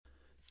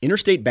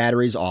Interstate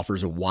Batteries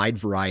offers a wide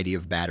variety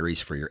of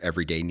batteries for your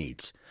everyday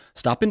needs.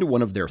 Stop into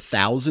one of their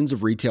thousands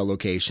of retail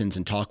locations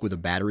and talk with a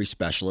battery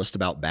specialist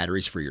about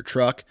batteries for your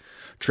truck,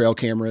 trail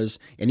cameras,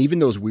 and even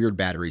those weird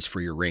batteries for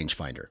your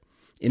rangefinder.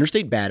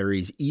 Interstate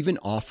Batteries even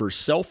offers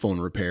cell phone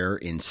repair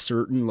in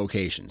certain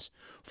locations.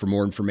 For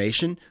more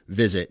information,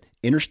 visit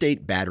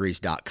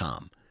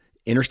interstatebatteries.com.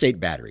 Interstate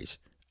Batteries,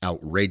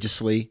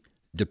 outrageously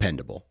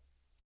dependable.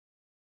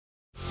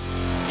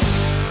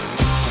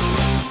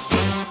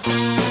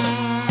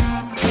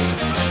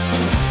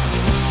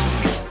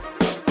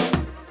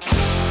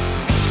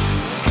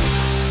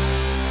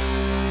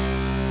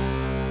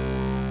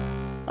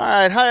 All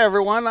right, hi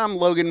everyone. I'm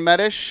Logan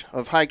Medish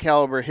of High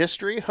Caliber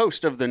History,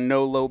 host of the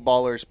No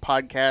Lowballers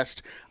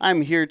podcast.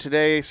 I'm here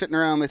today sitting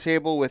around the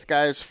table with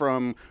guys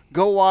from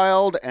Go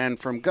Wild and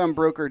from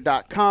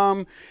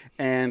gunbroker.com,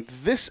 and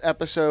this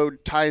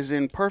episode ties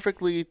in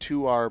perfectly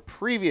to our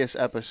previous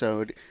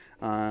episode.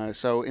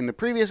 So in the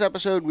previous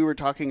episode, we were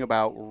talking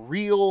about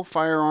real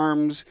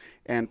firearms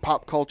and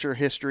pop culture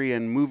history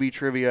and movie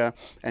trivia,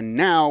 and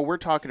now we're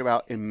talking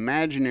about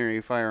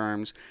imaginary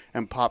firearms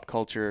and pop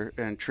culture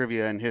and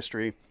trivia and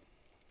history.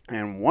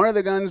 And one of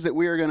the guns that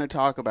we are going to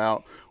talk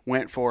about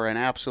went for an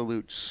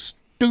absolute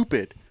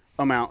stupid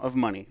amount of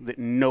money that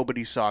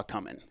nobody saw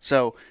coming.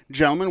 So,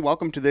 gentlemen,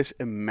 welcome to this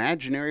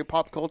imaginary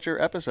pop culture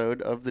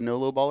episode of the No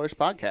Low Ballers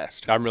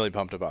podcast. I'm really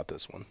pumped about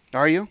this one.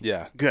 Are you?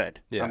 Yeah.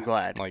 Good. Yeah. I'm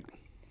glad.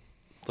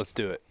 Let's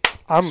do it.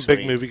 I'm Sweet. a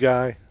big movie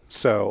guy,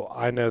 so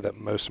I know that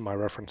most of my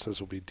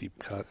references will be deep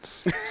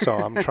cuts. So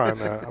I'm trying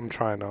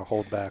to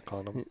hold back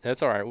on them.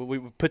 That's all right. We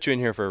put you in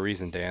here for a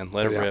reason, Dan.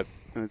 Let it rip.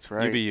 That's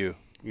right. You be you.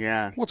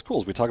 Yeah. What's cool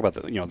is we talk about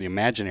the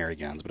imaginary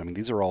guns, but I mean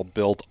these are all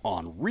built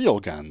on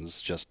real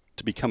guns just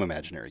to become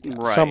imaginary guns.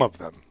 Right. Some of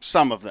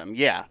them,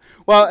 yeah.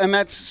 Well, and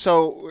that's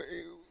so.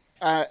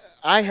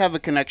 I have a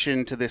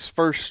connection to this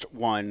first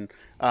one,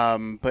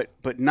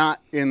 but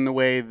not in the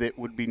way that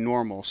would be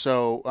normal.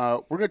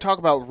 So we're going to talk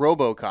about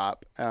RoboCop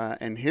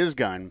and his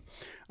gun.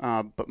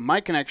 But my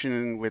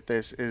connection with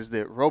this is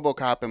that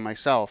RoboCop and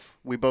myself,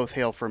 we both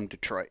hail from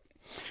Detroit.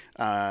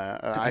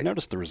 I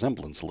noticed the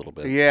resemblance a little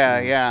bit.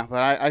 Yeah.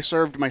 But I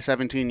served my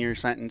 17-year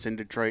sentence in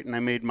Detroit, and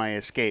I made my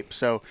escape.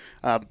 So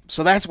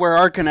that's where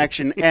our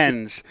connection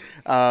ends.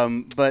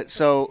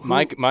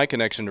 My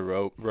connection to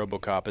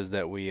RoboCop is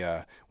that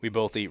we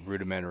both eat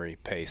rudimentary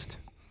paste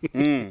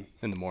in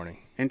the morning.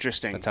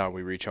 Interesting. That's how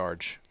we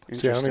recharge.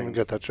 See, I don't even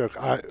get that joke.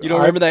 You don't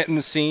remember that in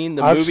the scene,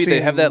 the movie?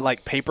 They have that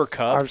like paper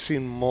cup. I've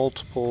seen it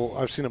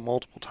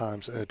multiple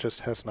times, and it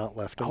just has not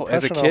left an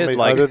as a impression kid, on me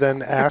like other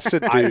than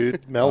acid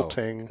dude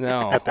melting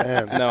at the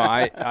end. No,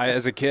 I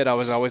as a kid, I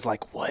was always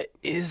like, "What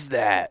is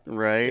that?"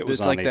 Right. It was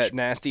like that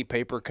nasty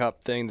paper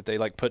cup thing that they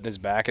like put in his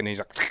back, and he's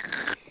like.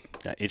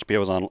 Yeah, HBO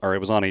was on, or it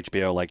was on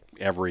HBO like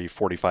every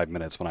 45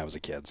 minutes when I was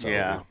a kid. So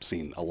I've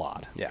seen a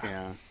lot.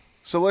 Yeah.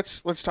 So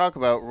let's talk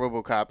about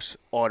RoboCop's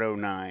Auto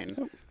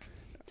 9.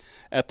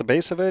 At the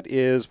base of it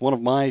is one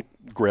of my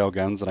grail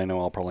guns that I know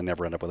I'll probably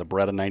never end up with, a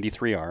Beretta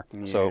 93R.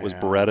 Yeah. So it was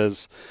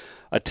Beretta's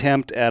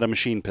attempt at a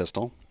machine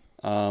pistol.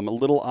 A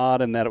little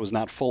odd in that it was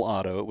not full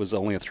auto. It was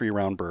only a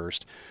 3-round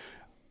burst.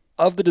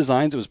 Of the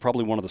designs, it was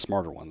probably one of the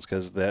smarter ones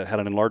because it had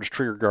an enlarged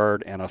trigger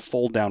guard and a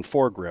fold-down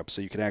foregrip,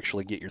 so you could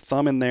actually get your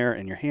thumb in there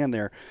and your hand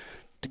there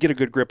to get a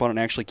good grip on it and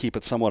actually keep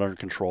it somewhat under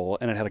control,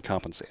 and it had a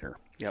compensator.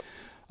 Yep.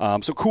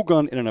 So cool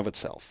gun in and of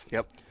itself.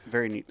 Yep.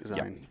 Very neat design.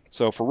 Yep.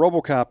 So for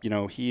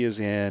RoboCop, he is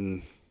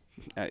in,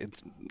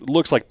 it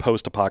looks like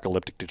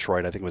post-apocalyptic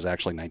Detroit. I think it was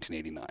actually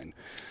 1989.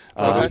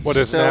 What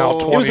is now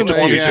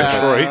 2020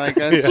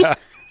 Detroit.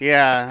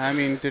 Yeah, I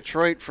mean,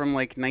 Detroit from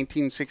like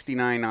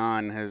 1969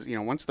 on has,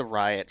 once the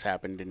riots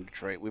happened in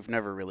Detroit, we've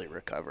never really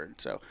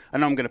recovered. So I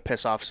know I'm going to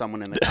piss off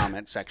someone in the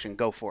comments section.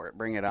 Go for it.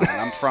 Bring it on.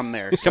 I'm from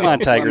there. So Come on,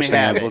 Tigers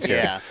fans. Let's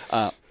hear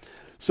it.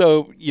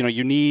 So,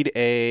 you need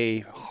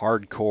a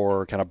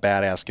hardcore kind of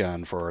badass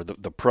gun for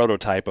the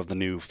prototype of the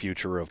new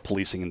future of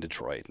policing in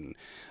Detroit. And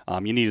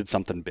you needed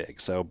something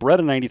big. So Beretta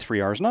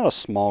 93R is not a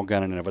small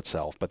gun in and of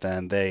itself, but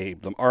then the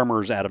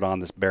armors added on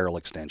this barrel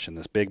extension,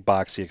 this big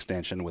boxy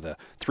extension with a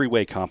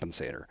 3-way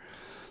compensator.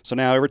 So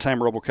now every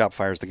time RoboCop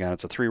fires the gun,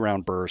 it's a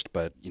 3-round burst,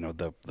 but,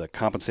 the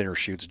compensator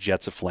shoots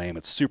jets of flame.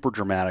 It's super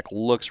dramatic,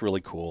 looks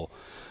really cool.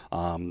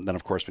 Then,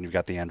 of course, when you've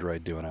got the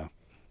android doing a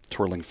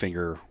twirling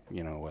finger,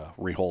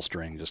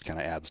 reholstering just kind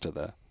of adds to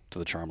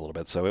the charm a little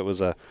bit. So it was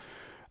a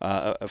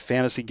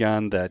fantasy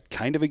gun that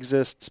kind of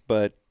exists,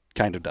 but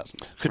kind of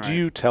doesn't. Could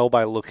you tell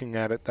by looking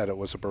at it that it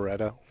was a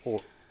Beretta?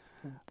 Or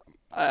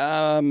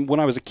when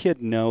I was a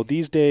kid, no.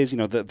 These days,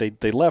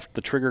 they left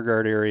the trigger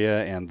guard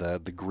area and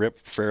the grip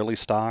fairly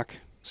stock,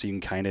 so you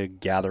can kind of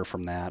gather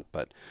from that.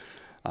 But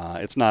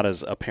it's not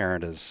as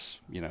apparent as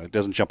it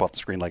doesn't jump off the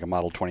screen like a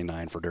Model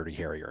 29 for Dirty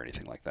Harry or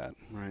anything like that.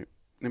 Right.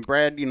 And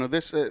Brad,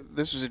 this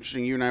was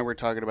interesting. You and I were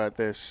talking about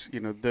this.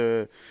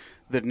 The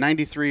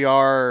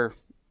 93R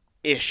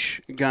ish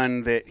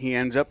gun that he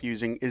ends up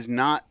using is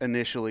not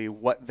initially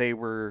what they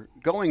were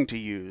going to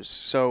use.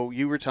 So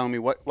you were telling me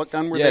what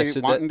gun were they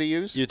wanting to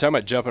use? You're talking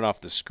about jumping off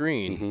the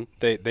screen.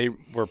 They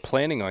were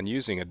planning on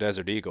using a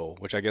Desert Eagle,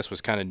 which I guess was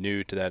kind of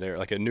new to that era,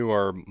 like a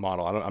newer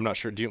model. I'm not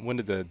sure. When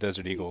did the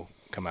Desert Eagle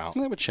come out?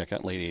 That would check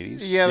out late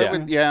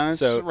 80s. That's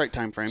the right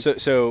time frame.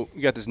 So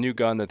you got this new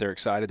gun that they're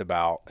excited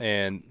about,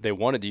 and they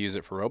wanted to use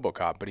it for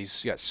RoboCop, but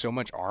he's got so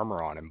much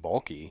armor on and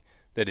bulky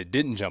that it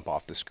didn't jump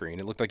off the screen.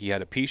 It looked like he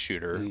had a pea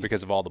shooter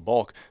because of all the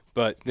bulk.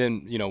 But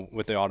then,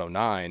 with the Auto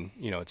 9,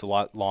 it's a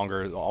lot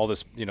longer, all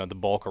this, the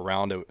bulk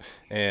around it.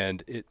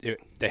 And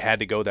they had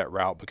to go that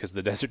route because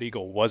the Desert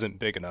Eagle wasn't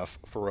big enough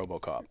for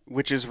RoboCop.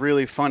 Which is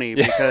really funny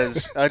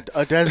because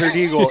a Desert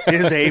Eagle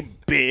is a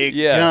big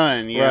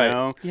gun, you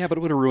know? Yeah, but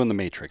it would have ruined the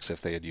Matrix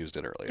if they had used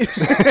it earlier.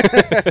 So.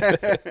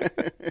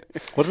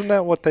 Wasn't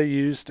that what they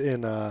used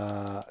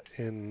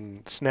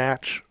in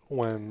Snatch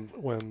when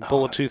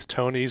Bullet-Tooth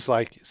Tony's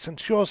like,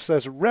 since yours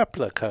says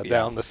replica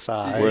down the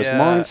side, whereas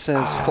mine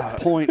says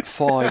 .50.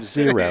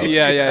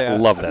 Yeah.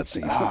 Love that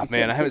scene. Oh,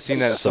 man, I haven't seen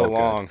that in so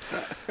long.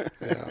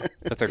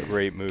 That's a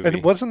great movie.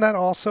 And wasn't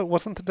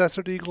the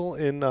Desert Eagle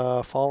in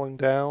Falling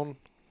Down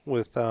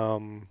with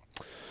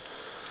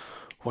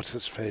what's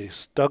his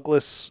face,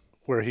 Douglas,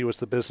 where he was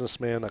the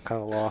businessman that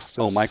kind of lost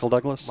his... Oh, Michael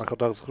Douglas? Michael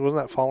Douglas.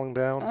 Wasn't that Falling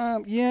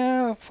Down?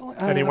 Yeah.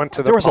 And he went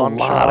to the There was a pawn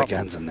lot shop, of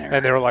guns in there.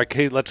 And they were like,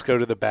 hey, let's go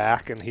to the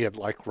back. And he had,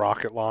 like,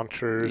 rocket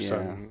launchers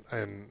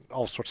and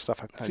all sorts of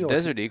stuff. I feel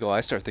Desert Eagle,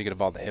 I start thinking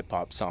of all the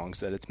hip-hop songs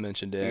that it's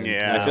mentioned in.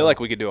 Yeah. And I feel like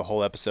we could do a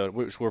whole episode,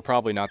 which we're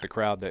probably not the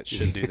crowd that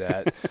should do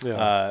that.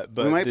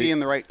 But we might be in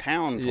the right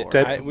town for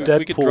it.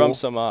 we could drum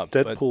some up.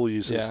 Deadpool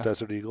uses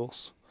Desert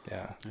Eagles.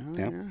 Yeah.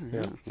 Yeah.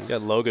 You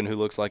got Logan, who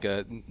looks like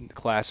a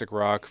classic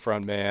rock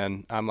front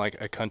man. I'm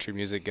like a country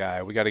music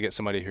guy. We got to get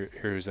somebody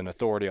who's an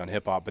authority on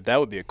hip hop, but that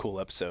would be a cool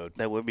episode.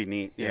 That would be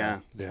neat.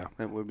 Yeah. Yeah.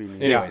 That would be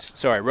neat. Anyways,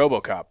 sorry,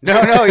 RoboCop.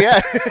 No, yeah.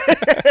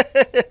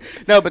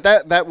 No, but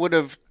that would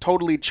have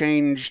totally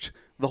changed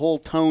the whole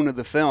tone of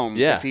the film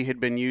if he had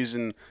been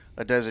using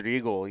a Desert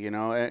Eagle, and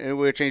it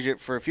would have changed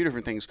it for a few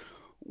different things.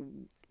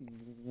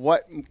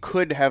 What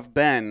could have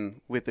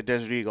been with the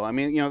Desert Eagle? I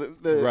mean,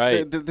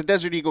 the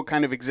Desert Eagle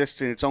kind of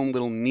exists in its own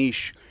little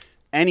niche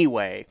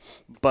anyway.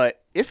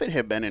 But if it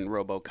had been in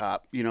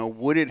RoboCop,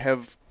 would it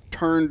have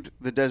turned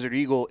the Desert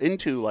Eagle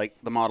into like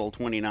the Model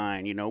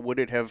 29? Would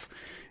it have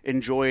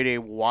enjoyed a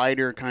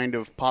wider kind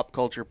of pop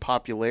culture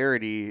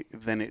popularity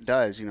than it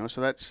does?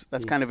 So that's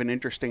kind of an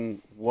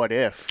interesting what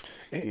if.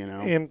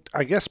 And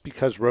I guess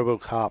because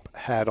RoboCop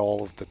had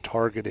all of the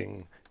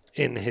targeting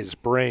in his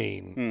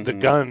brain, the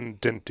gun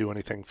didn't do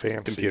anything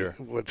fancy. Computer.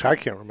 Which I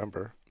can't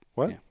remember.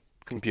 What? Yeah.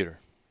 Computer.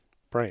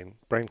 Brain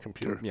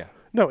computer. Yeah.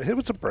 No, it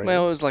was a brain.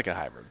 Well, it was like a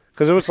hybrid.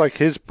 Because it was like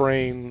his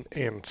brain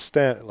and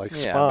spine.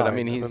 Yeah, but I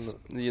mean,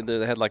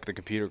 they had like the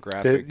computer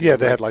graphic. They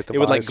had like the It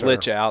would like visor.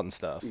 glitch out and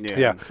stuff.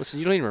 Yeah. Listen,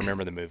 you don't even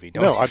remember the movie.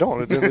 No, I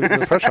don't. It didn't leave an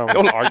impression on me.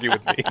 Don't argue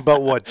with me.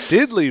 But what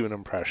did leave an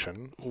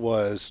impression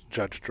was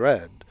Judge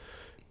Dredd,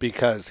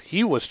 because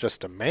he was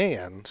just a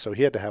man, so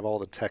he had to have all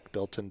the tech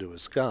built into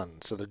his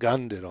gun. So the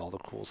gun did all the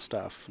cool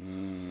stuff.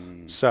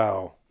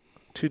 So,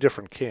 two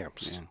different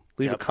camps. Yeah.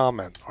 Leave a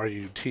comment. Are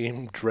you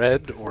Team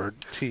Dredd or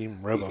Team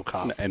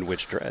RoboCop? And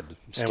which Dredd?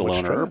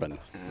 Stallone or Urban?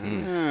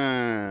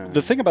 Mm.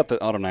 The thing about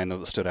the Auto 9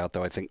 that stood out,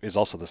 though, I think, is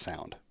also the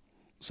sound.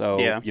 So,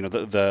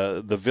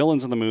 the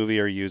villains in the movie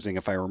are using,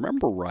 if I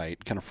remember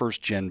right, kind of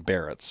first-gen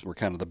Barretts were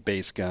kind of the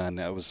base gun.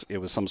 It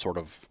was some sort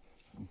of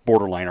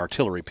borderline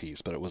artillery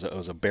piece, but it was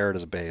a Barrett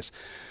as a base.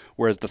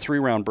 Whereas the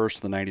 3-round burst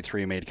of the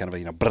 93 made kind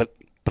of a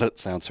brut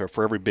sound. So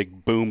for every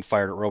big boom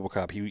fired at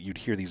RoboCop, you'd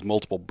hear these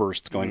multiple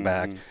bursts going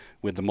back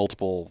with the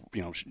multiple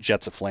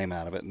jets of flame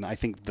out of it. And I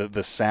think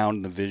the sound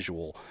and the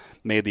visual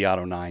made the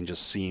Auto 9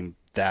 just seem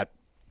that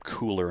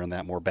cooler and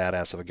that more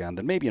badass of a gun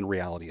than maybe in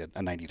reality a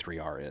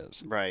 93R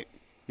is. Right.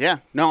 Yeah.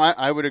 No,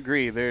 I would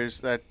agree.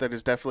 There's that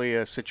is definitely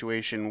a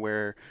situation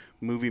where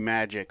movie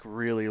magic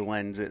really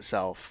lends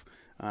itself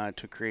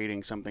to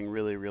creating something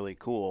really, really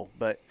cool.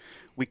 But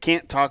we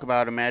can't talk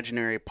about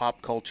imaginary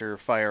pop culture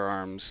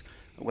firearms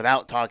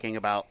without talking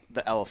about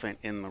the elephant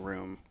in the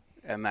room,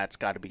 and that's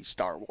got to be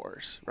Star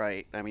Wars,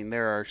 right? I mean,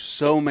 there are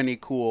so many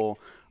cool,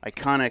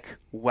 iconic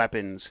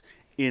weapons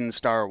in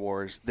Star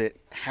Wars that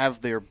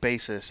have their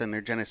basis and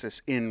their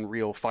genesis in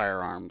real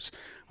firearms.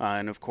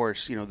 And, of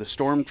course, the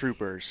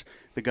Stormtroopers,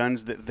 the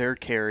guns that they're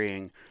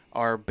carrying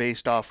are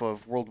based off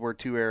of World War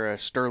II era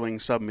Sterling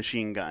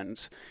submachine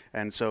guns,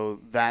 and so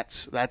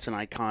that's an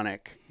iconic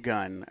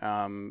gun.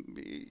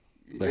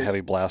 They're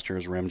heavy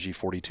blasters,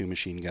 MG42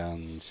 machine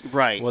guns.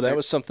 Right. Well, that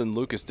was something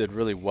Lucas did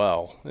really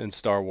well in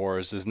Star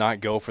Wars, is not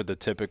go for the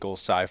typical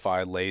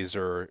sci-fi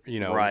laser,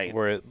 right,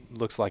 where it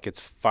looks like it's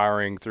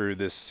firing through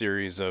this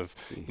series of,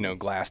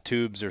 glass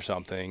tubes or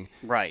something.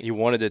 Right. You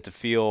wanted it to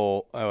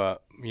feel,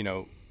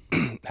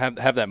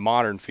 have that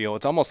modern feel.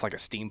 It's almost like a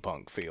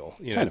steampunk feel,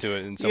 to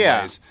it in some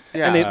ways.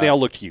 Yeah. And they all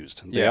looked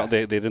used. Yeah.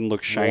 They didn't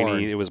look shiny.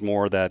 Worn. It was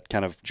more that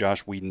kind of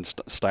Joss Whedon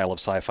style of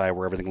sci-fi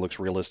where everything looks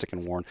realistic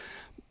and worn.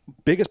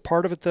 Biggest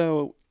part of it,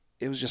 though,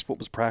 it was just what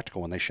was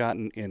practical. When they shot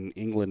in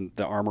England,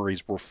 the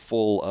armories were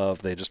full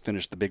of, they just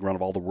finished the big run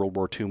of all the World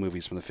War II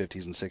movies from the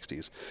 50s and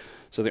 60s.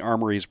 So the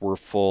armories were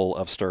full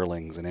of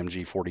Sterlings and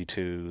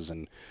MG42s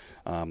and,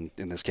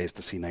 in this case,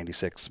 the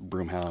C96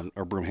 broom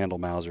handle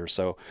Mauser.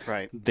 So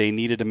they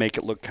needed to make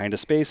it look kind of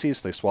spacey,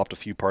 so they swapped a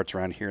few parts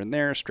around here and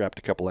there, strapped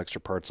a couple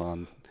extra parts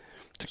on,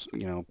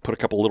 put a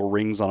couple little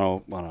rings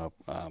on a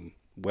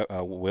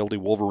wieldy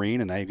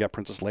Wolverine, and now you've got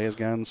Princess Leia's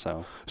gun.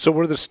 So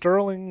were the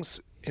Sterlings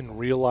in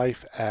real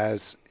life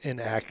as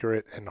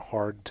inaccurate and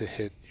hard to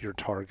hit your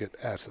target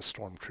as the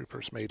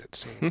stormtroopers made it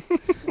seem?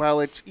 Well,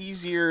 it's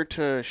easier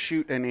to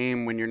shoot and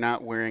aim when you're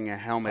not wearing a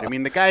helmet. I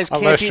mean, the guys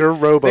can't... Unless you're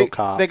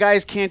RoboCop. The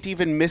guys can't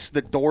even miss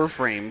the door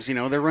frames,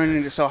 they're running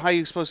into... So how are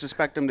you supposed to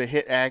expect them to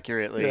hit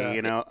accurately,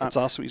 It's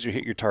also easier to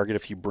hit your target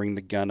if you bring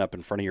the gun up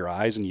in front of your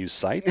eyes and use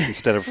sights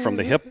instead of from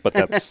the hip, but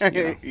that's...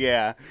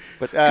 Yeah.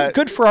 But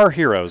good for our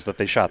heroes that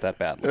they shot that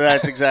badly.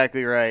 That's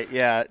exactly right,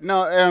 yeah.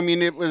 No, I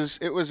mean, it was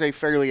a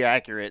fairly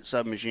accurate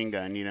submachine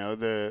gun,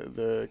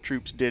 The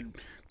troops did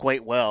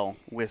quite well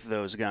with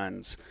those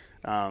guns.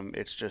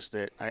 It's just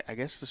that I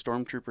guess the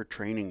stormtrooper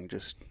training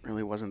just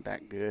really wasn't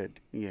that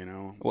good,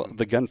 Well,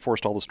 the gun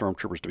forced all the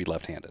stormtroopers to be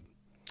left-handed.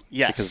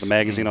 Yes. Because the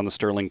magazine on the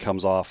Sterling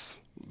comes off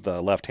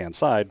the left-hand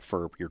side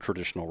for your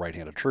traditional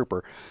right-handed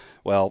trooper.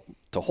 Well,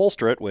 to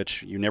holster it,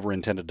 which you never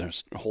intended to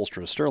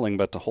holster a Sterling,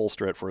 but to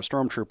holster it for a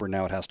stormtrooper,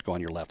 now it has to go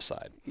on your left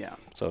side. Yeah.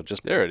 So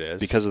just there it is.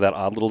 Because of that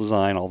odd little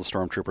design, all the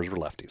stormtroopers were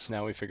lefties.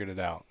 Now we figured it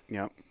out.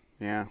 Yep.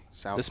 Yeah.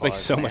 This makes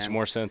so much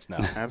more sense now.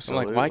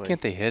 Absolutely. I'm like, why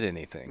can't they hit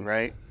anything?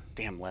 Right?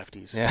 Damn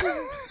lefties. Yeah.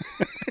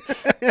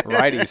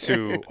 Righties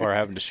who are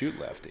having to shoot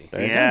lefty.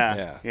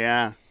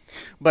 Yeah.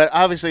 But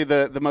obviously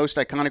the most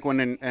iconic one,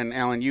 and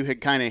Alan, you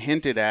had kind of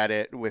hinted at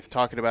it with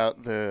talking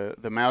about the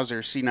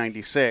Mauser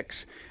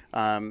C96.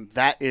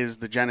 That is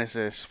the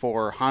genesis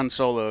for Han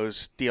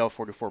Solo's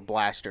DL-44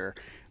 blaster.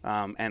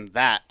 And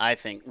that, I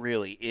think,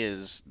 really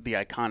is the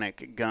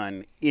iconic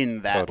gun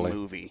in that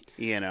movie,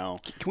 Can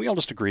we all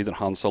just agree that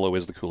Han Solo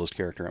is the coolest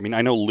character? I mean,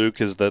 I know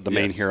Luke is the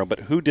main hero,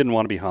 but who didn't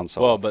want to be Han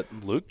Solo? Well,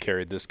 but Luke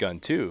carried this gun,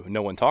 too.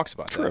 No one talks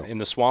about that. In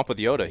the swamp with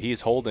Yoda,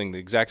 he's holding the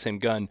exact same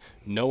gun.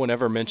 No one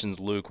ever mentions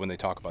Luke when they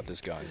talk about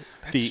this gun.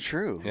 That's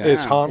true. Yeah.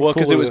 Is Han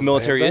because it was than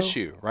military Lando?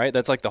 issue, right?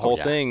 That's like the whole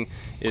thing.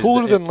 Is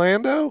Cooler than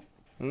Lando?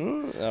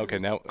 Okay,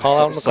 now Call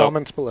out in the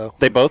comments below.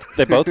 They both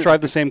drive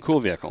the same cool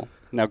vehicle.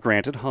 Now,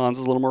 granted, Han's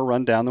is a little more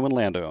run down than when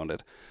Lando owned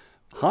it.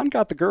 Han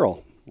got the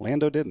girl.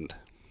 Lando didn't.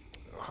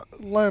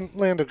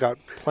 Lando got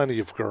plenty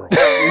of girls.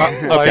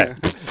 Okay.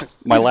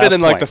 He's been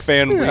in like the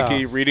fan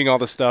wiki, reading all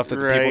the stuff that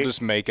the people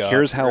just make up.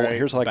 Here's how I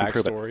can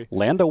prove it.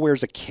 Lando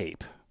wears a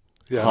cape.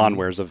 Yeah. Han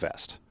wears a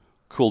vest.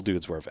 Cool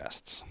dudes wear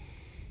vests.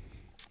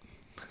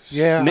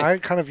 Yeah, I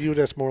kind of view it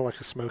as more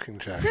like a smoking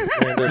jacket.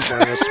 Lando's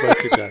wearing a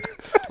smoking jacket.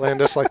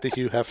 Lando's like the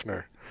Hugh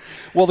Hefner.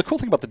 Well, the cool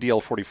thing about the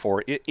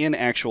DL-44 in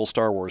actual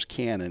Star Wars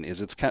canon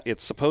is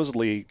it's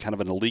supposedly kind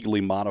of an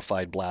illegally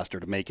modified blaster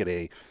to make it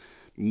a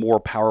more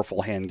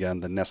powerful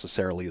handgun than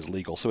necessarily is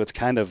legal. So it's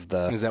kind of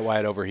the... Is that why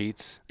it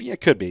overheats? Yeah,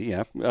 it could be,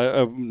 yeah.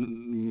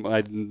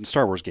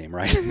 Star Wars game,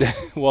 right?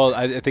 Well,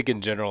 I think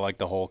in general, like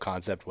the whole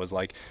concept was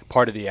like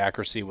part of the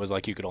accuracy was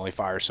like you could only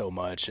fire so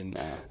much. And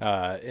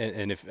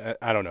if,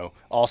 I don't know,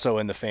 also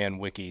in the fan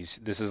wikis,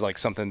 this is like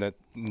something that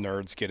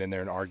nerds get in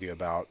there and argue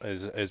about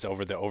is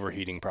over the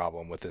overheating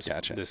problem with this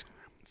this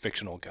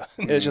fictional gun.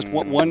 It's just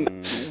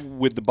one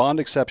with the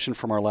Bond exception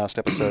from our last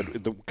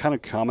episode. The kind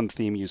of common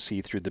theme you see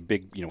through the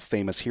big,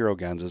 famous hero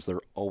guns is they're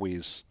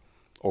always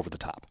over the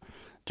top.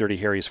 Dirty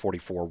Harry's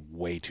 44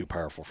 way too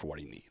powerful for what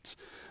he needs.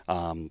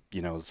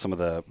 Some of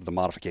the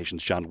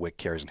modifications John Wick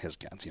carries in his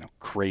guns,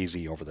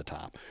 crazy over the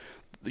top.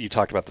 You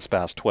talked about the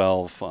Spas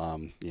 12.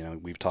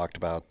 We've talked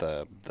about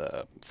the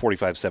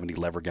 4570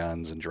 lever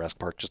guns in Jurassic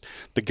Park. Just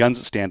the guns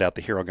that stand out,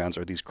 the hero guns,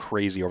 are these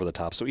crazy over the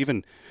top. So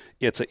even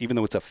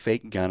though it's a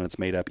fake gun and it's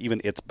made up,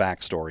 even its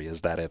backstory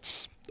is that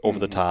it's over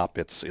the top,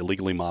 it's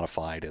illegally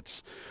modified,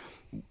 it's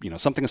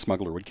something a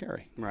smuggler would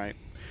carry. Right.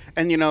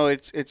 And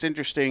it's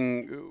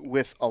interesting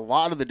with a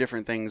lot of the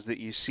different things that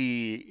you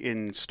see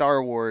in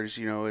Star Wars,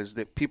 is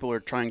that people are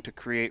trying to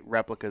create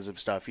replicas of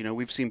stuff.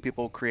 We've seen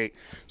people create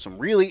some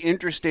really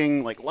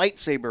interesting like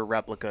lightsaber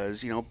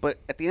replicas, but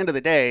at the end of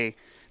the day,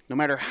 no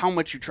matter how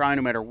much you try,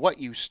 no matter what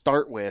you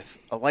start with,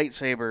 a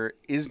lightsaber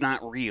is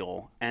not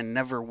real and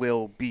never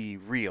will be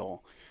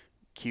real.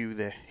 Cue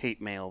the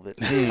hate mail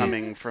that's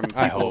coming from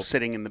people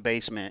sitting in the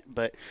basement.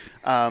 But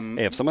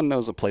hey, if someone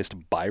knows a place to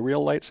buy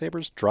real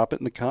lightsabers, drop it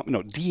in the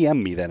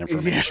DM me that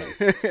information.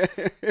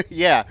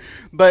 Yeah,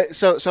 but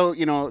so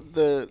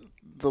the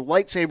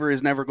lightsaber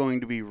is never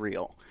going to be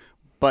real.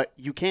 But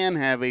you can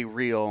have a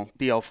real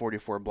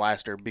DL-44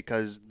 blaster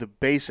because the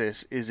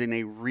basis is in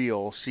a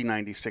real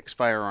C96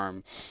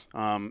 firearm,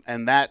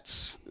 and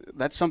that's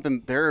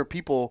something. There are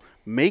people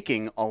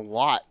making a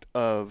lot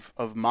of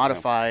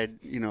modified,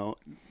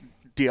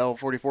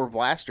 DL-44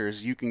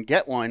 blasters. You can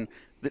get one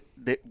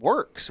that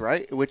works,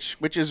 right?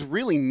 Which is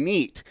really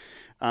neat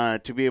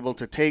to be able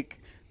to take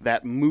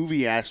that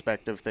movie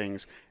aspect of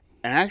things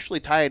and actually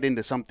tie it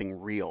into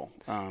something real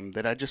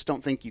that I just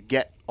don't think you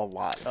get a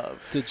lot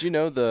of. Did you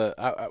know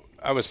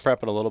I was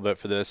prepping a little bit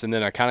for this, and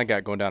then I kind of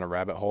got going down a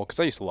rabbit hole because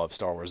I used to love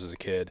Star Wars as a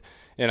kid,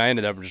 and I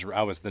ended up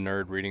I was the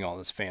nerd reading all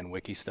this fan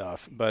wiki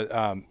stuff. But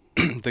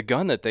the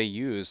gun that they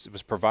used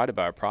was provided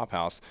by a prop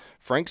house.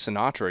 Frank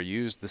Sinatra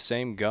used the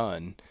same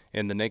gun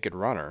in The Naked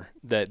Runner.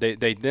 That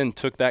they then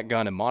took that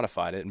gun and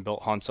modified it and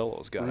built Han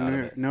Solo's gun out of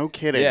it. No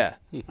kidding. Yeah.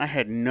 I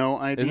had no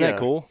idea. Isn't that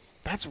cool?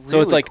 That's really cool.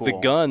 So it's like the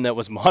gun that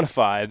was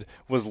modified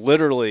was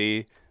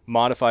literally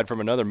modified from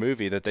another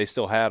movie that they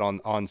still had on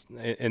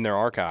in their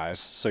archives.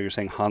 So you're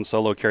saying Han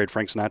Solo carried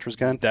Frank Sinatra's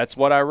gun? That's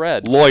what I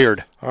read.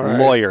 Lawyered. All right.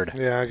 Lawyered.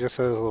 Yeah, I guess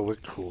that's a little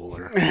bit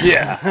cooler.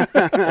 Yeah.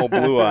 Old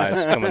blue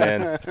eyes coming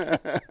in.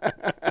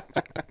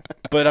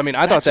 But I mean,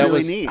 I thought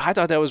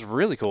that was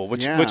really cool,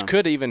 which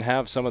could even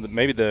have some of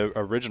maybe the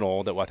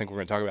original that I think we're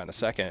going to talk about in a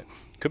second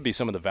could be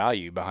some of the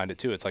value behind it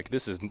too. It's like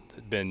this has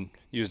been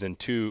used in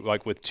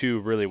with two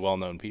really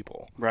well-known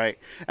people. Right.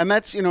 And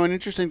that's, an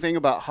interesting thing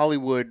about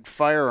Hollywood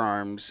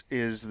firearms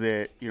is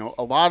that,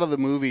 a lot of the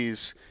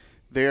movies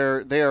they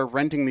are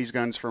renting these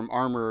guns from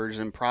armorers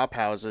and prop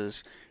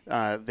houses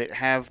that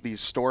have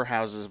these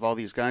storehouses of all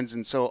these guns,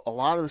 and so a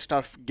lot of the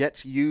stuff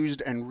gets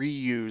used and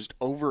reused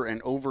over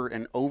and over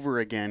and over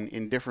again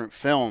in different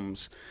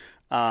films.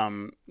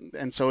 And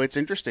so it's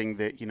interesting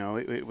that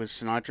it was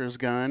Sinatra's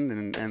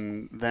gun,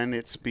 and then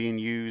it's being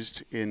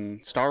used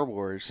in Star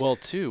Wars. Well,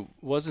 too,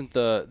 wasn't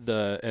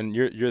the and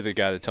you're the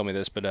guy that told me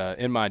this, but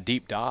in my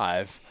deep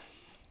dive,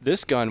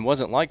 this gun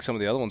wasn't like some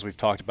of the other ones we've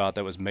talked about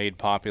that was made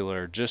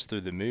popular just through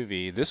the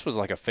movie. This was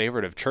like a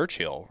favorite of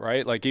Churchill,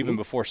 right? Like even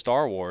before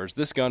Star Wars,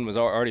 this gun was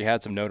already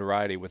had some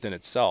notoriety within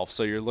itself.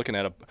 So you're looking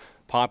at a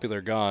popular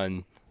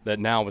gun that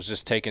now was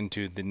just taken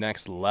to the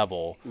next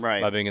level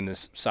by being in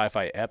this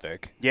sci-fi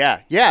epic.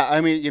 Yeah. I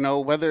mean,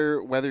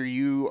 whether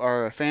you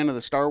are a fan of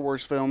the Star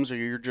Wars films or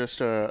you're just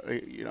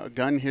a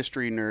gun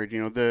history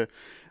nerd,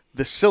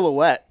 the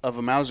silhouette of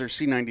a Mauser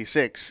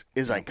C96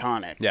 is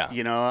iconic. Yeah.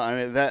 I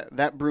mean,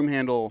 that broom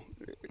handle,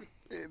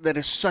 that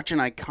is such an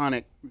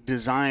iconic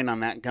design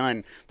on that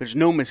gun. There's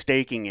no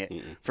mistaking it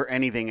for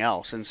anything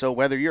else. And so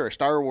whether you're a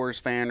Star Wars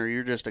fan or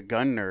you're just a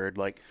gun nerd,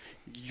 like,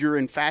 you're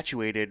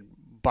infatuated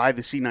by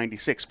the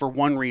C96 for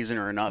one reason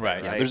or another.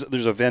 Right. Yeah,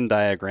 there's a Venn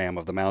diagram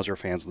of the Mauser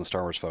fans and the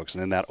Star Wars folks,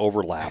 and in that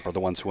overlap are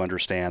the ones who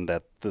understand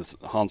that the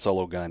Han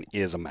Solo gun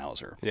is a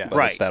Mauser. Yeah.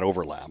 But it's that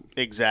overlap.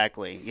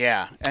 Exactly.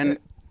 Yeah. And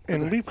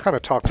we've kind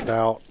of talked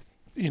about,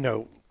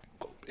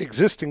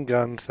 existing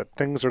guns that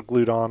things are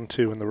glued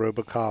onto in the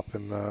RoboCop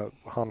and the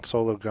Han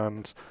Solo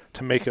guns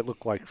to make it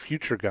look like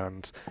future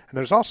guns. And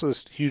there's also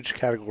this huge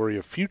category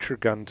of future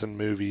guns in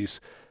movies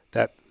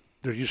that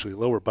they're usually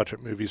lower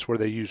budget movies where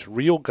they use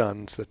real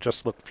guns that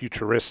just look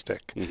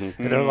futuristic. And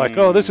they're like,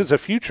 oh, this is a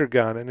future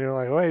gun. And you're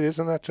like, wait,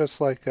 isn't that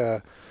just like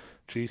a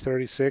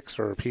G36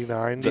 or a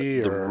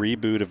P90? The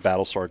reboot of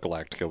Battlestar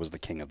Galactica was the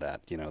king of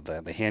that. The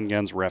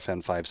handguns were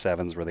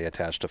FN57s where they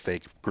attached a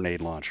fake grenade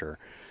launcher.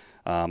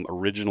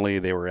 Originally,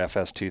 they were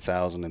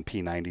FS2000 and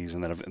P90s,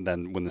 and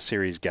then when the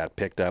series got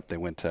picked up, they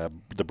went to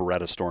the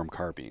Beretta Storm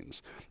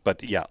carbines.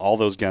 But yeah, all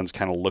those guns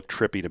kind of look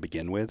trippy to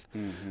begin with,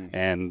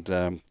 and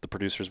the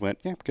producers went,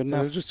 "Yeah, good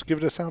enough. Just give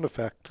it a sound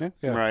effect."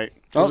 Yeah. Right.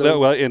 Oh,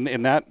 well,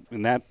 in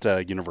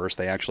that universe,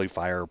 they actually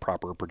fire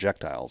proper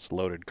projectiles,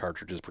 loaded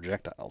cartridges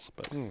projectiles.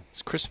 But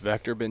has Chris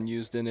Vector been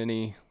used in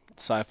any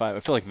sci-fi? I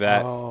feel like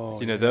that.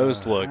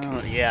 Those look.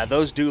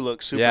 Those do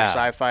look super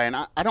sci-fi, and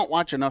I don't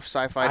watch enough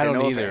sci-fi to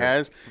know either. If it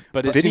has.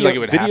 But it seems like it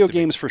would video have to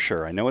games be. for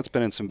sure. I know it's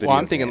been in some video. Well,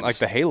 I'm thinking games. like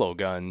the Halo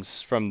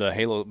guns from the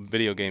Halo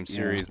video game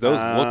series. Those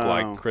look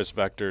like Chris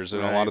Vector's,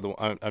 and a lot of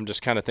the. I'm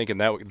just kind of thinking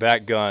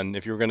that gun.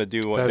 If you were going to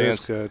do what that dance,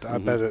 is good. I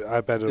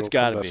bet it'll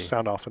gotta be.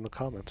 sound off in the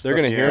comments. They're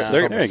going to hear.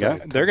 There you go.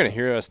 They're going to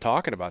hear us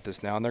talking about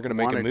this now, and they're going to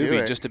make a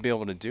movie just to be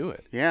able to do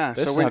it. Yeah.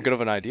 This is how good of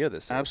an idea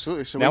this is.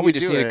 Absolutely. So now we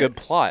just need a good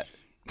plot.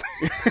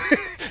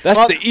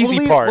 That's the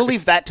easy part. We'll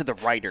leave that to the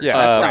writers. Yeah.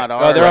 That's not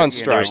our. They're on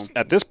strike.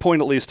 At this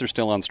point, at least, they're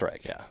still on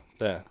strike.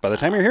 Yeah. By the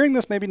time you're hearing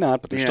this, maybe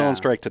not, but they're still on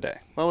strike today.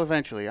 Well,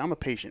 eventually. I'm a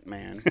patient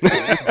man.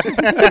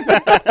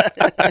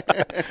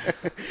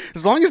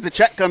 As long as the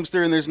check comes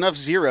through and there's enough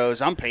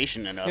zeros, I'm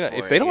patient enough.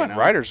 If they don't have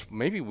writers,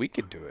 maybe we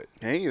could do it.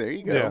 Hey, there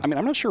you go. Yeah. I mean,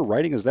 I'm not sure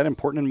writing is that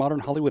important in modern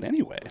Hollywood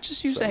anyway.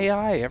 Just use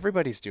AI.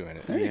 Everybody's doing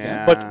it.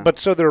 Yeah. But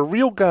so there are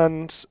real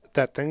guns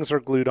that things are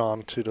glued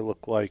onto to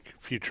look like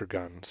future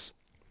guns.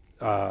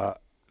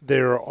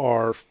 There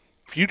are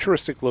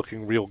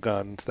futuristic-looking real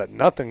guns that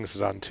nothing's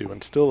done to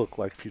and still look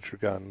like future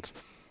guns.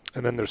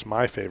 And then there's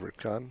my favorite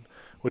gun,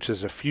 which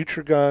is a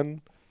future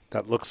gun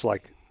that looks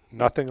like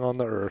nothing on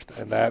the earth,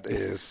 and that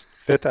is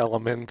Fifth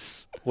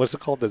Element's, what's it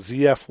called, the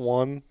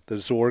ZF-1, the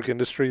Zorg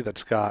Industry,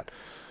 that's got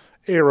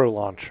arrow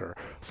launcher,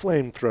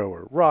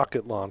 flamethrower,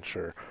 rocket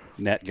launcher,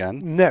 Net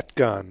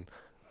gun,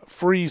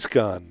 freeze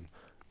gun,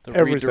 The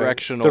everything.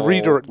 redirectional. The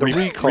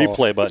recall.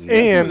 replay button.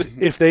 And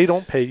if they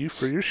don't pay you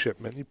for your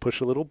shipment, you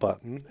push a little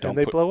button and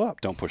they blow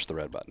up. Don't push the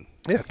red button.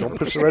 Yeah, don't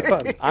push the red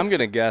button. I'm going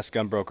to guess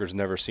Gunbroker's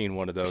never seen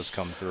one of those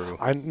come through.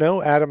 I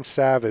know Adam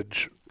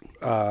Savage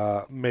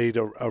made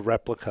a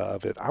replica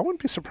of it. I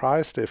wouldn't be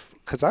surprised if,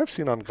 because I've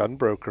seen on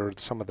Gunbroker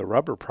some of the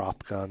rubber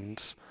prop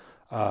guns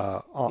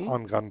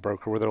on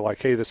Gunbroker where they're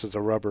like, hey, this is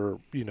a rubber,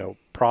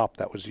 prop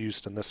that was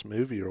used in this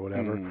movie or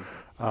whatever.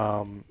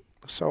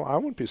 So I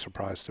wouldn't be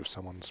surprised if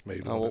someone's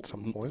made one at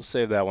some point. We'll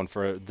save that one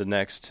for the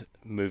next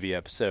movie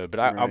episode.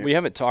 But we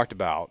haven't talked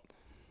about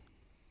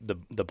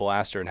the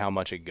blaster and how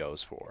much it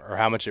goes for, or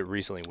how much it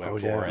recently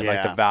went for, and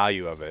like the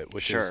value of it,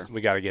 which is,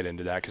 we got to get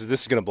into that because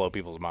this is going to blow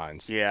people's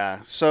minds. Yeah.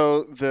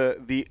 So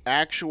the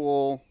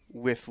actual,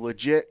 with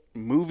legit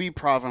movie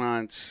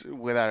provenance,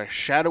 without a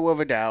shadow of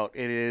a doubt,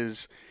 it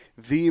is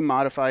the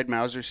modified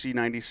Mauser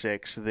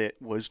C96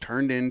 that was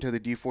turned into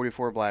the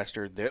D-44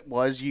 blaster that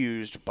was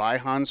used by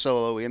Han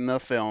Solo in the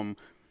film,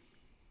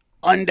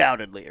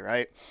 undoubtedly,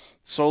 right?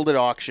 Sold at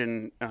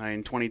auction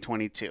in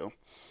 2022.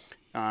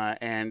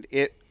 And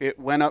it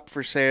went up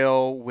for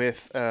sale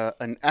with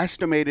an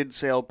estimated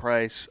sale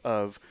price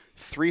of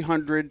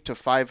 $300,000 to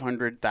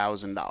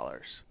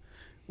 $500,000,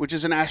 which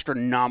is an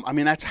astronomical. I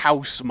mean, that's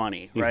house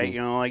money, right?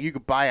 Like you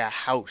could buy a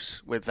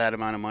house with that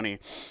amount of money.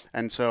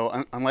 And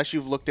so, unless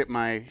you've looked at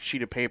my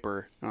sheet of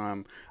paper,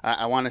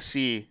 I want to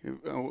see.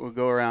 We'll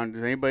go around.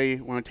 Does anybody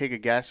want to take a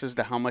guess as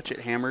to how much it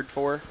hammered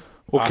for?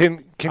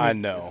 Well, I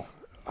know.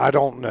 I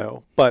don't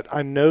know, but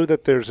I know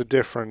that there's a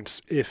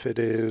difference if it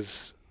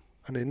is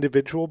an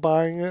individual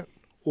buying it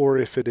or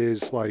if it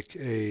is like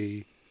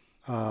a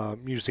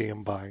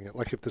museum buying it,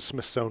 like if the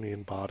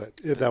Smithsonian bought it.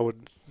 If that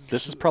would.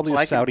 This is probably a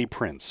Saudi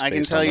prince. I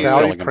can tell you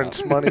Saudi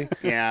prince money.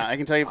 Yeah, I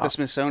can tell you if the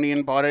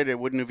Smithsonian bought it, it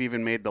wouldn't have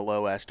even made the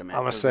low estimate.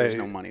 I'm gonna say there's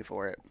no money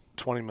for it.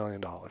 $20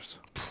 million.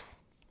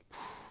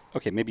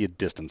 Okay, maybe a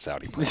distant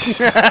Saudi prince.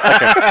 like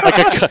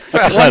a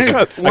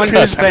cousin. One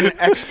who's been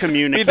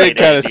excommunicated. He did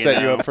kind of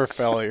set you up for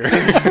failure.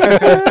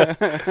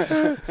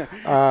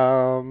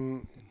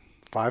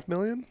 $5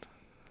 million.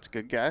 It's a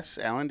good guess.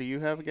 Alan, do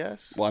you have a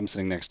guess? Well, I'm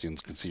sitting next to you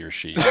and can see your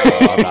sheet, so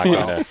I'm not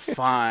going to.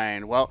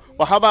 Fine. Well,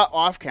 how about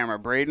off camera,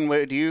 Braden?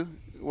 What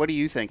do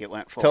you think it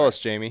went for? Tell us,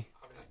 Jamie.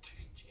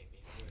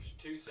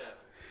 2.7.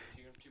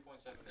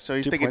 So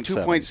he's thinking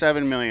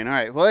 2.7 million. All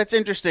right. Well, that's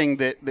interesting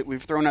that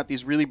we've thrown out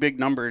these really big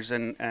numbers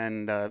and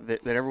that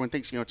everyone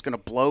thinks it's going to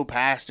blow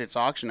past its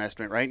auction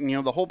estimate, right?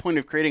 And the whole point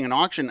of creating an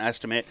auction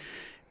estimate,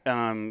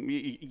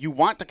 you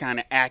want to kind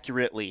of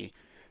accurately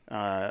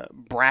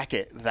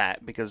bracket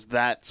that, because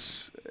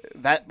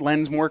that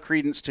lends more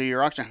credence to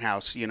your auction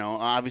house.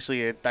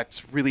 Obviously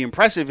that's really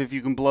impressive if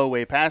you can blow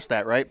way past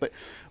that, right?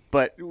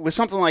 But with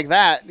something like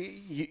that,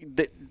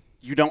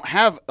 you don't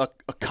have a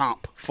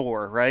comp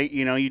for, right?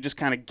 You just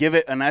kind of give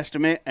it an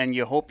estimate and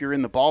you hope you're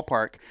in the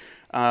ballpark.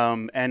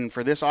 And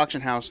for this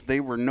auction house, they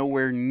were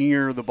nowhere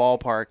near the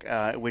ballpark,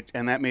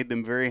 and that made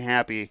them very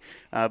happy.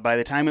 By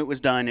the time it was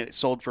done, it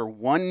sold for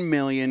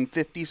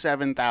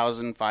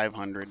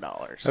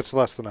 $1,057,500. That's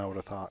less than I would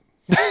have thought.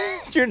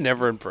 You're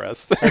never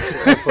impressed.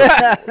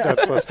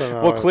 That's less than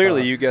I Well, would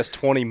clearly have you guessed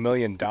 $20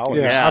 million.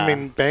 Yeah, I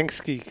mean,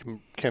 Banksy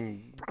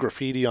can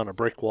graffiti on a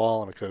brick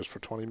wall and it goes for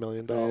 $20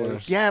 million.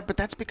 Yeah, but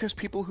that's because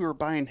people who are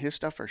buying his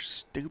stuff are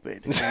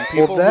stupid. And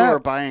people who are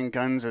buying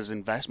guns as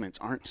investments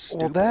aren't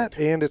stupid. Well, that,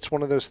 and it's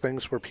one of those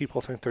things where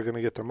people think they're going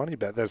to get their money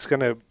back. That's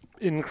going to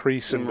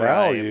increase in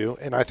value.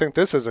 And I think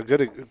this is a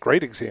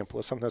great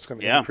example of something that's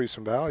going to increase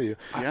in value.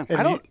 Yeah.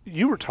 And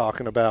you were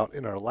talking about,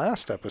 in our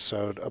last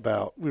episode,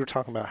 we were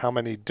talking about how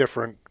many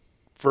different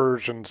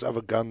versions of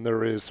a gun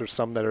there is. There's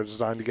some that are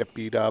designed to get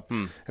beat up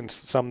and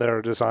some that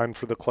are designed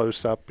for the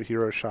close-up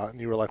hero shot.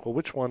 And you were like, well,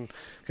 which one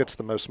gets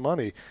the most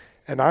money?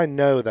 And I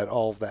know that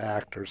all of the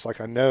actors,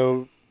 like I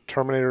know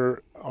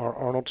Terminator or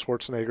Arnold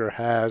Schwarzenegger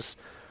has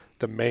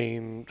the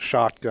main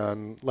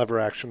shotgun,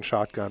 lever-action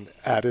shotgun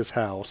at his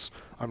house.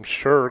 I'm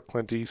sure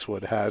Clint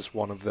Eastwood has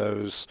one of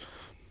those,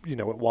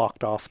 it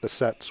walked off the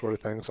set sort of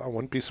things. I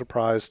wouldn't be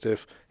surprised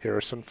if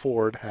Harrison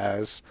Ford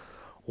has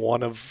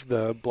one of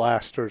the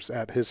blasters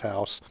at his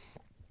house.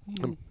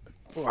 I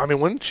mean,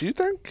 wouldn't you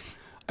think?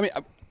 I mean,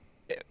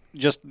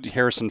 just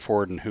Harrison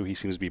Ford and who he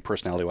seems to be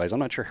personality-wise, I'm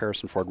not sure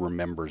Harrison Ford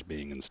remembers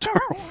being in Star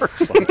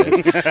Wars.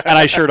 And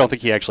I sure don't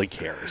think he actually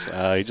cares.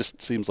 He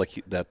just seems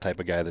like that type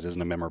of guy that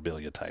isn't a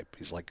memorabilia type.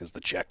 He's like, is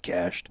the check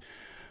cashed?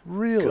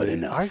 Really? Good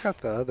enough. I got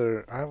the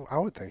other. I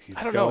would think he'd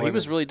I don't know. He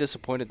was really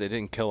disappointed they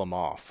didn't kill him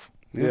off.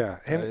 Yeah,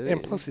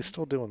 and plus he's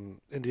still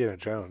doing Indiana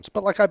Jones.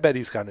 But I bet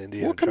he's got an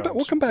Indiana Jones.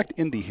 We'll come back to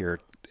Indy here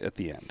at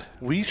the end.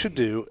 We should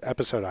do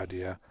episode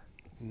idea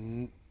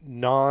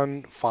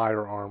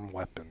non-firearm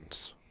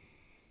weapons.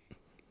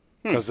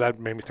 Because that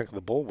made me think of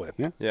the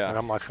bullwhip. Yeah. And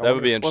I'm like, that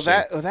would be interesting.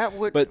 Well, that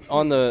would. But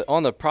on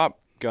the prop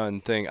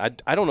gun thing, I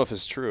don't know if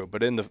it's true,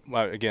 but in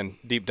again,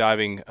 deep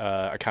diving,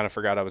 I kind of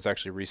forgot I was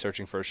actually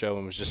researching for a show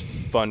and was just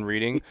fun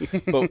reading.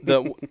 But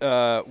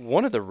the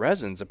one of the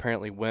resins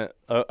apparently went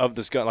of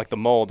this gun, like the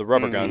mold, the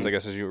rubber guns, I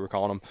guess as you were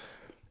calling them.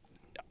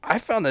 I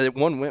found that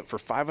one went for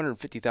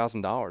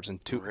 $550,000 in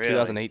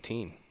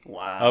 2018.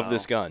 Wow. Of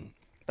this gun.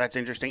 That's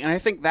interesting. And I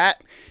think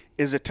that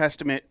is a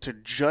testament to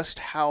just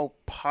how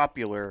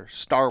popular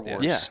Star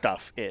Wars Yeah.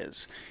 stuff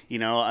is. You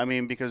know, I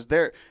mean, because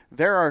there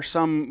are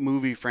some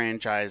movie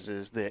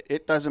franchises that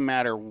it doesn't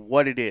matter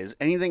what it is,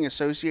 anything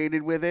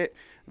associated with it,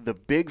 the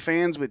big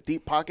fans with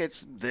deep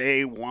pockets,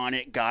 they want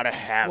it, gotta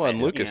have it. Well,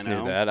 and Lucas you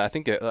know? knew that. I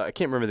think I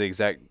can't remember the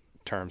exact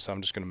term, so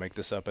I'm just going to make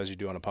this up as you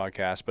do on a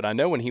podcast. But I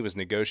know when he was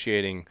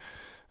negotiating,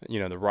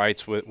 the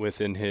rights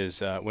within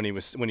his when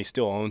he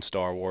still owned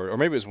Star Wars, or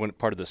maybe it was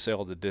part of the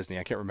sale to Disney.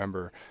 I can't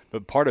remember,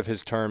 but part of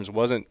his terms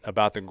wasn't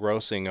about the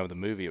grossing of the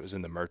movie; it was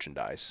in the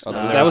merchandise. Oh,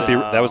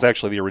 that was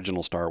actually the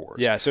original Star Wars.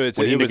 Yeah, so it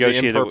was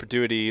the in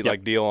perpetuity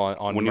deal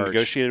on when merch. he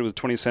negotiated with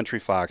 20th Century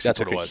Fox. That's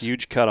he took what it a was.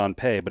 huge cut on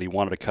pay, but he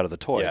wanted a cut of the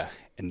toys, Yeah.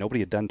 and nobody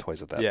had done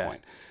toys at that Yeah.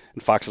 point.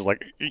 And Fox is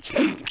like,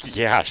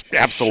 yeah,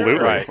 absolutely.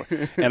 Right.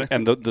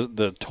 and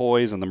the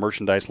toys and the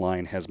merchandise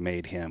line has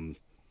made him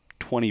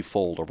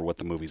 20-fold over what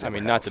the movies. I ever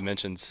mean, have. not to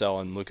mention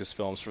selling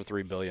Lucasfilms for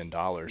 $3 billion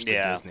to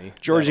Yeah. Disney.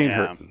 George ain't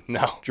Yeah. hurting.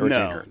 No. George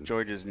ain't No, hurting.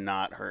 George is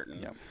not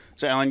hurting.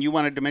 So, Alan, you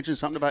wanted to mention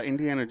something about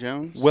Indiana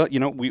Jones? Well,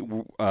 we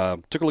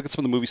took a look at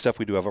some of the movie stuff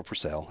we do have up for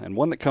sale, and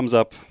one that comes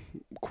up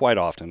quite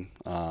often.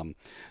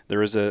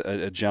 There is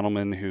a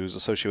gentleman who's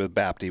associated with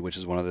Bapty, which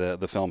is one of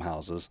the film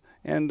houses,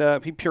 and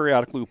he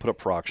periodically will put up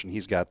for auction.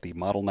 He's got the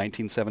model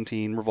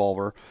 1917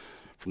 revolver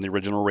from the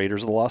original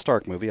Raiders of the Lost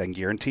Ark movie. I can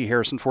guarantee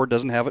Harrison Ford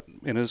doesn't have it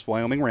in his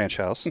Wyoming ranch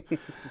house.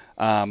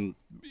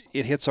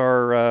 It hits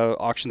our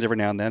auctions every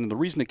now and then, and the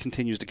reason it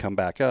continues to come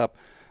back up,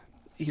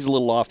 he's a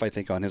little off, I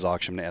think, on his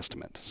auction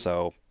estimate.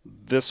 So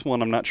this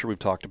one I'm not sure we've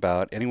talked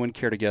about. Anyone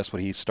care to guess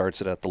what he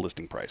starts at the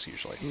listing price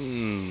usually?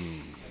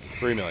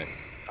 $3 million.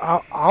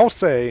 I'll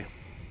say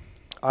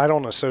I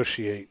don't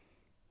associate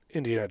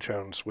Indiana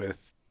Jones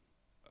with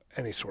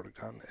any sort of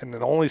gun. And the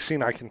only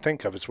scene I can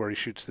think of is where he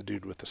shoots the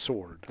dude with the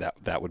sword.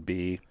 That would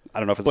be, I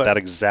don't know if it's that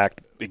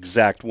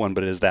exact one,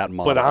 but it is that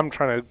model. But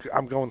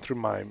I'm going through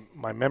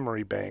my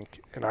memory bank,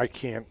 and I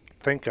can't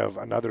think of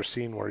another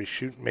scene where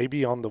he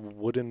maybe on the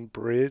wooden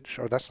bridge,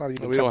 or that's not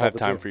even. We don't have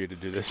time for you to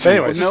do this.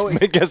 Anyways,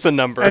 just guess a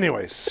number.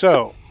 Anyway,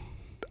 so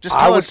just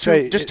tell I would us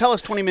say tell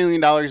us $20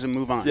 million and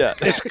move on. Yeah.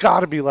 it's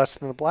got to be less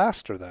than the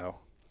blaster, though.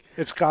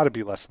 It's got to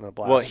be less than the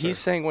blaster. Well, he's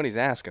saying what he's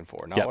asking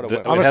for, not what it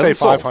went. I'm going to say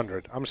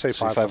 500. I'm going to say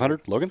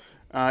 500. Logan?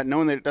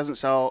 Knowing that it doesn't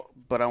sell,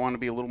 but I want to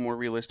be a little more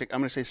realistic, I'm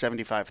going to say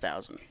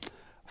 75,000.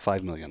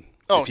 $5 million.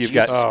 Oh, if you've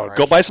Jesus got, Christ.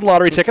 go buy some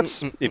lottery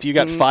tickets. If you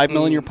got $5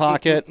 million in your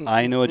pocket,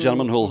 I know a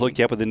gentleman who will hook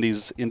you up with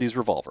Indy's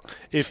revolver.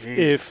 If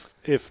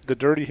the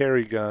Dirty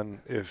Harry gun,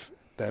 if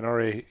the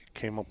NRA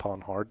came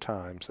upon hard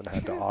times and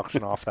had to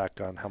auction off that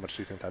gun, how much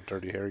do you think that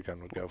Dirty Harry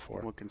gun would go for?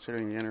 Well,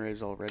 considering the NRA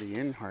is already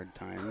in hard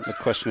times. The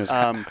question is,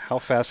 how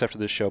fast after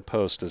this show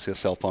posts does his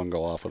cell phone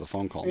go off with a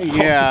phone call now?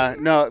 Yeah,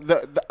 no,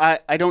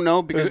 I don't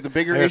know, because the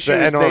bigger It's issue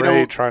the is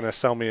NRA trying to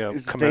sell me a they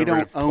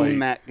commemorative don't own plate.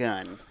 that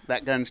gun.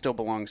 That gun still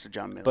belongs to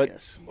John But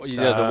Milius.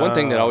 the one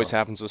thing that always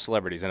happens with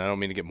celebrities, and I don't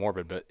mean to get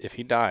morbid, but if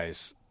he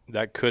dies,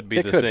 that could be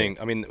the thing.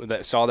 I mean,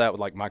 saw that with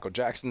like Michael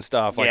Jackson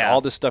stuff. Like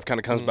all this stuff kind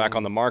of comes back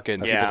on the market,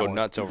 and people go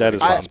nuts over That it.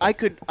 is possible.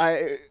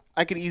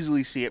 I could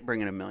easily see it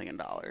bringing $1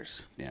 million.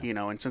 Yeah. You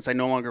know, and since I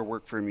no longer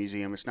work for a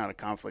museum, it's not a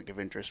conflict of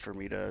interest for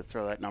me to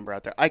throw that number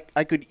out there. I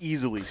could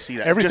easily see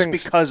that just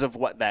because of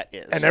what that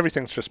is. And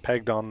everything's just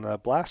pegged on the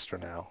blaster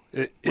now.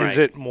 Is Right.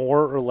 it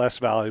more or less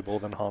valuable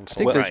than Han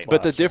Solo's But the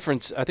blaster?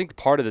 difference, I think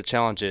part of the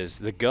challenge is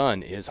the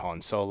gun is Han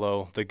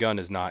Solo. The gun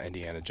is not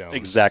Indiana Jones.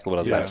 Exactly what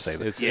I was about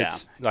to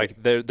Yes. say. It's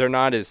like they're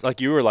not as,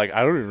 like you were like, I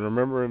don't even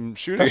remember him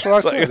shooting. That's what I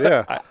It's said,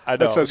 like, yeah. I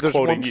know. I was there's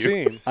quoting one you.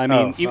 scene. I mean,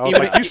 I was even-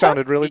 like, you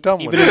sounded really dumb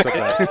when you said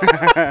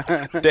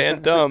that.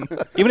 Dan dumb.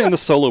 Even in the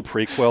Solo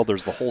prequel,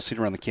 there's the whole scene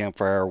around the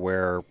campfire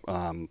where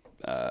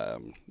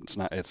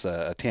it's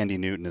Tandy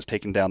Newton is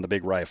taking down the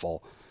big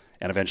rifle,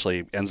 and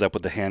eventually ends up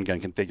with the handgun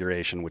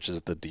configuration, which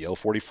is the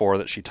DL-44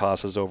 that she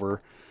tosses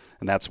over,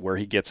 and that's where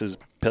he gets his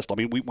pistol.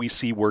 I mean, we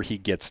see where he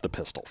gets the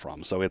pistol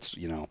from, so it's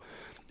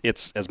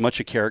it's as much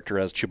a character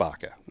as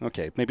Chewbacca.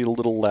 Okay, maybe a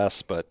little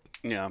less, but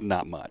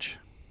not much.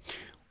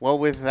 Well,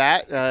 with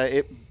that,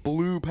 it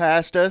blew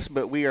past us,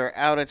 but we are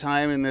out of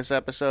time in this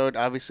episode.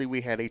 Obviously,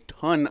 we had a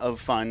ton of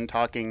fun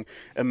talking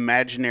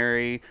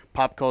imaginary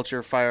pop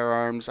culture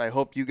firearms. I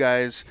hope you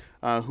guys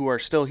who are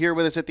still here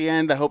with us at the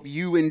end, I hope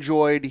you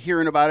enjoyed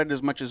hearing about it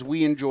as much as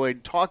we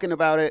enjoyed talking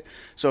about it.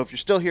 So if you're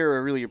still here, I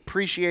really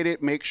appreciate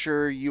it. Make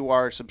sure you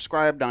are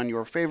subscribed on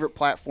your favorite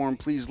platform.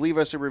 Please leave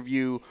us a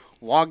review.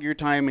 Log your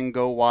time and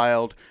go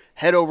wild.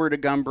 Head over to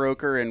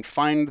Gunbroker and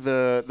find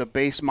the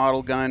base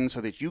model gun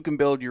so that you can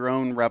build your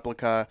own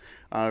replica.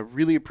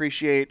 Really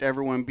appreciate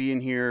everyone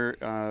being here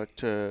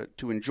to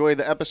enjoy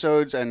the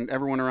episodes, and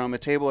everyone around the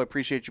table. I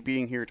appreciate you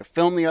being here to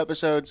film the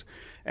episodes,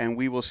 and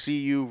we will see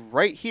you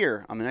right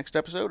here on the next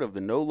episode of the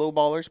No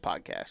Lowballers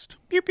podcast.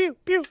 Pew, pew,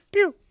 pew,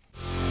 pew.